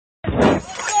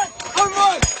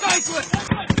cyclic!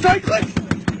 Cyclic!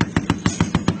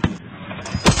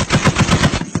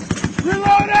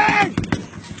 Reloading!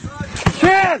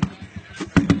 Can!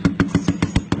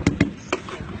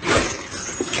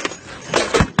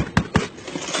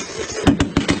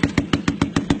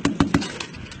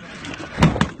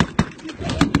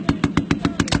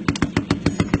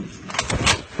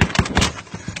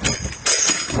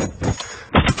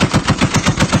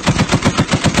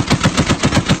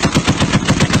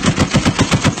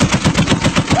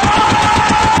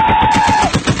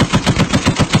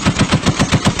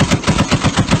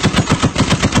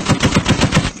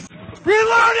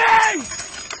 Reloading!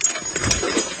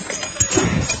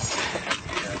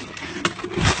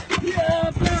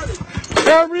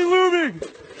 Yeah, I'm relubing.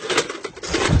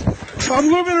 I'm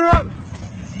lubing her up.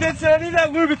 Vincent, I need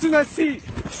that lube. It's in that seat.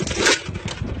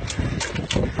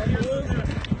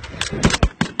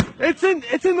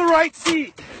 It's in the right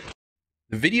seat.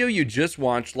 The video you just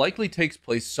watched likely takes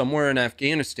place somewhere in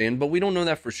Afghanistan, but we don't know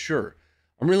that for sure.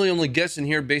 I'm really only guessing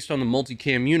here based on the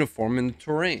multicam uniform and the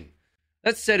terrain.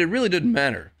 That said, it really doesn't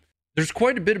matter. There's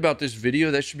quite a bit about this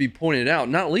video that should be pointed out,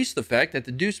 not least the fact that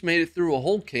the Deuce made it through a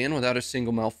whole can without a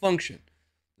single malfunction.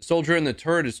 The soldier in the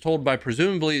turret is told by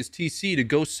presumably his TC to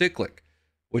go cyclic,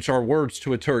 which are words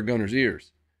to a turret gunner's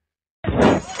ears.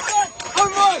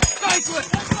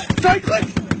 Cyclic!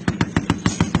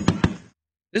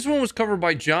 This one was covered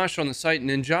by Josh on the site, and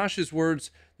in Josh's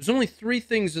words, there's only 3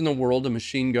 things in the world a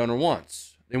machine gunner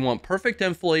wants. They want perfect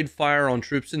enfilade fire on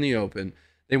troops in the open,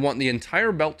 they want the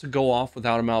entire belt to go off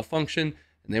without a malfunction,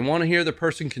 and they want to hear the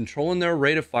person controlling their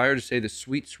rate of fire to say the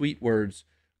sweet, sweet words,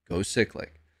 go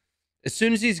cyclic. As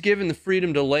soon as he's given the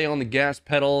freedom to lay on the gas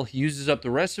pedal, he uses up the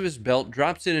rest of his belt,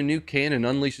 drops in a new can, and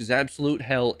unleashes absolute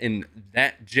hell in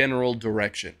that general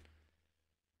direction.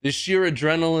 This sheer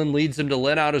adrenaline leads him to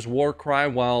let out his war cry,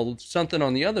 while something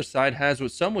on the other side has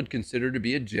what some would consider to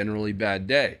be a generally bad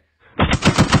day.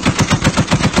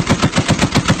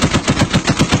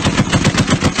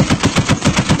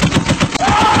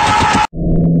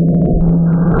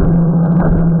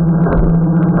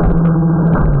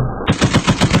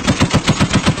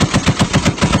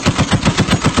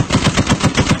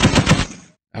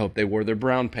 I hope they wore their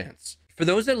brown pants. For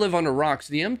those that live under rocks,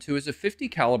 the M2 is a 50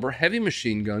 caliber heavy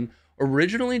machine gun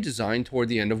originally designed toward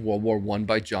the end of World War I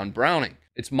by John Browning.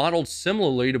 It's modeled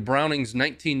similarly to Browning's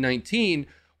 1919,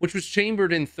 which was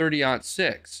chambered in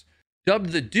 .30-06.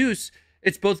 Dubbed the Deuce,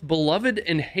 it's both beloved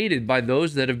and hated by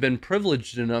those that have been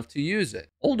privileged enough to use it.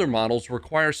 Older models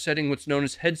require setting what's known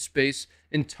as headspace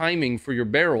and timing for your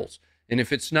barrels, and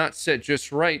if it's not set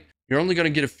just right, you're only going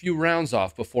to get a few rounds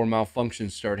off before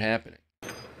malfunctions start happening.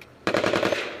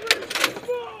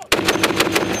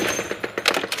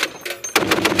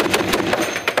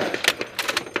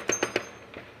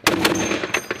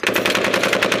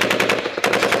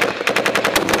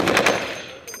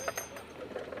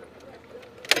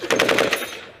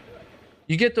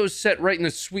 You get those set right in the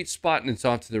sweet spot and it's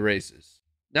off to the races.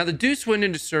 Now the Deuce went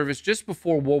into service just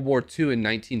before World War II in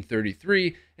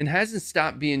 1933 and hasn't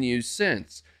stopped being used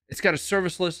since. It's got a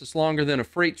service list that's longer than a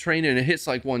freight train and it hits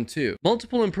like one too.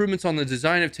 Multiple improvements on the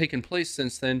design have taken place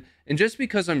since then, and just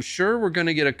because I'm sure we're going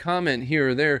to get a comment here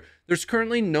or there, there's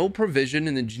currently no provision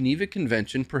in the Geneva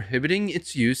Convention prohibiting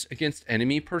its use against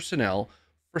enemy personnel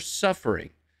for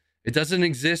suffering. It doesn't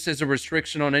exist as a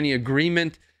restriction on any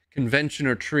agreement, convention,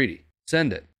 or treaty.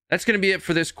 Send it. That's going to be it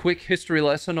for this quick history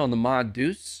lesson on the mod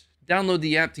Deuce. Download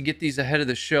the app to get these ahead of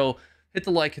the show. Hit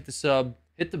the like, hit the sub,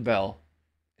 hit the bell,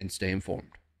 and stay informed.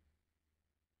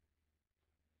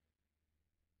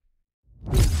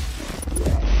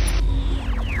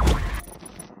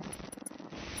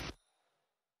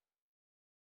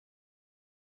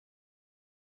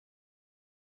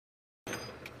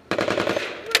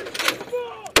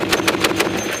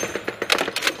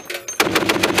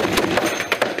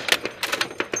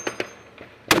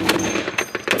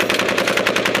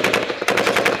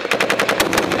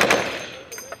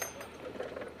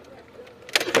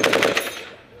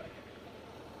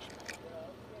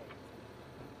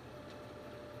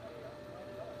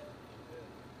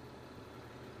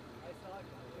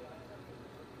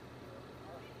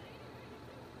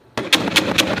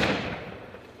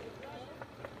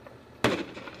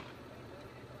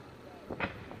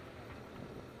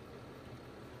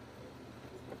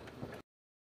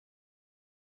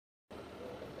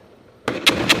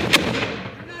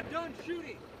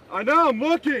 I know, I'm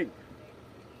looking.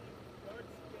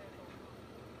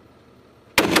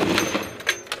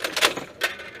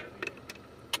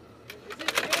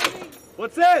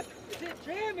 What's that? Is it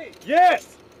jamming?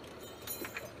 Yes.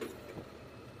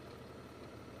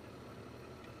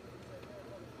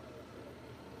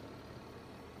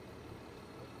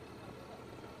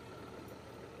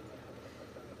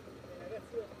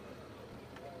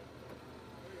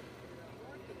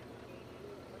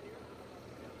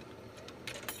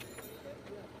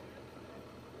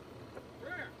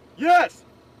 Yes!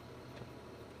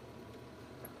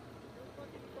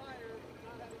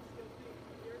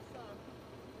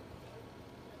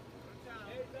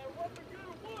 Hey, is that weapon good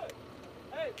or what?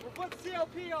 Hey, we're putting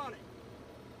CLP on it.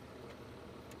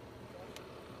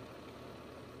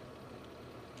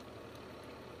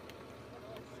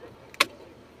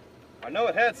 I know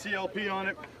it had CLP on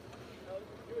it.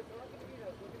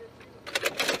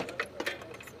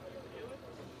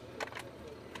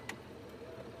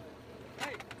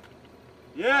 Hey.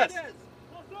 Yes.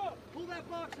 What's up? Pull that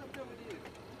box up there with you.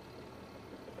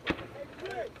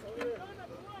 Hey, quick.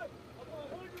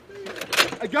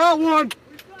 I got one.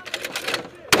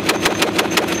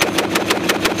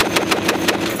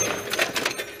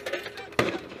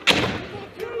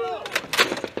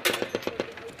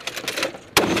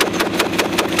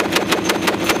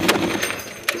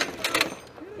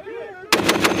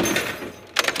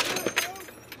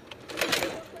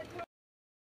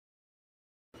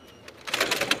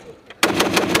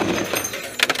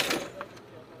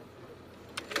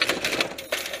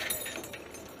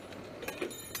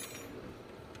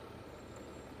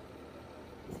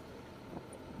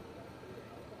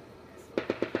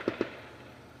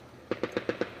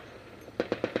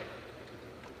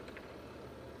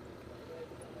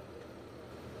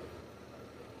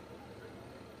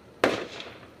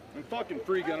 I'm fucking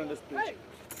free gunning this bitch. Hey,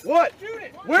 what? Shoot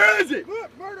it. Where is it?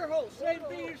 Look, murder hole. Same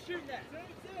thing you're shooting at.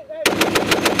 Hey.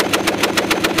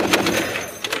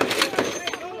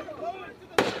 Lower to the left.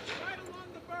 Right along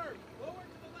the berm. Lower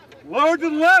to the left. Lower to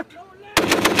the left.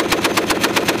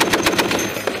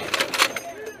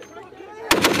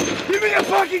 Give me a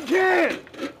fucking can.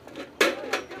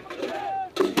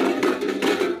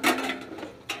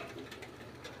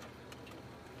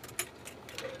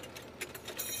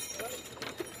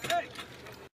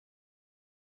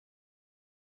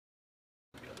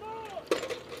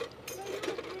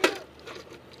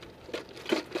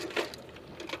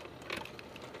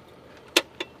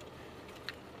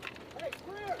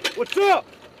 What's up?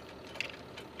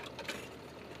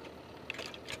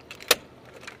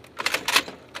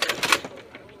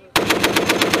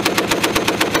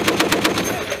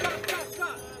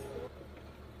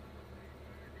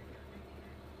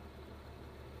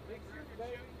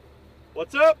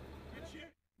 What's up?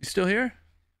 You still here?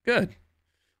 Good.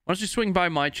 Why don't you swing by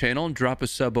my channel and drop a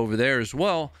sub over there as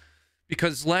well?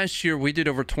 Because last year we did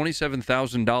over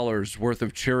 $27,000 worth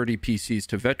of charity PCs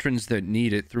to veterans that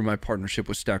need it through my partnership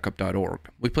with StackUp.org.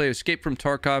 We play Escape from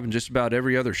Tarkov and just about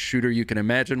every other shooter you can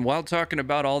imagine while talking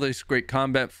about all this great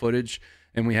combat footage.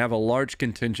 And we have a large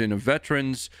contingent of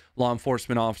veterans, law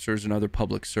enforcement officers, and other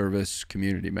public service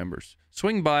community members.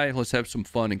 Swing by, let's have some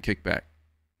fun and kick back.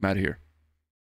 I'm out of here.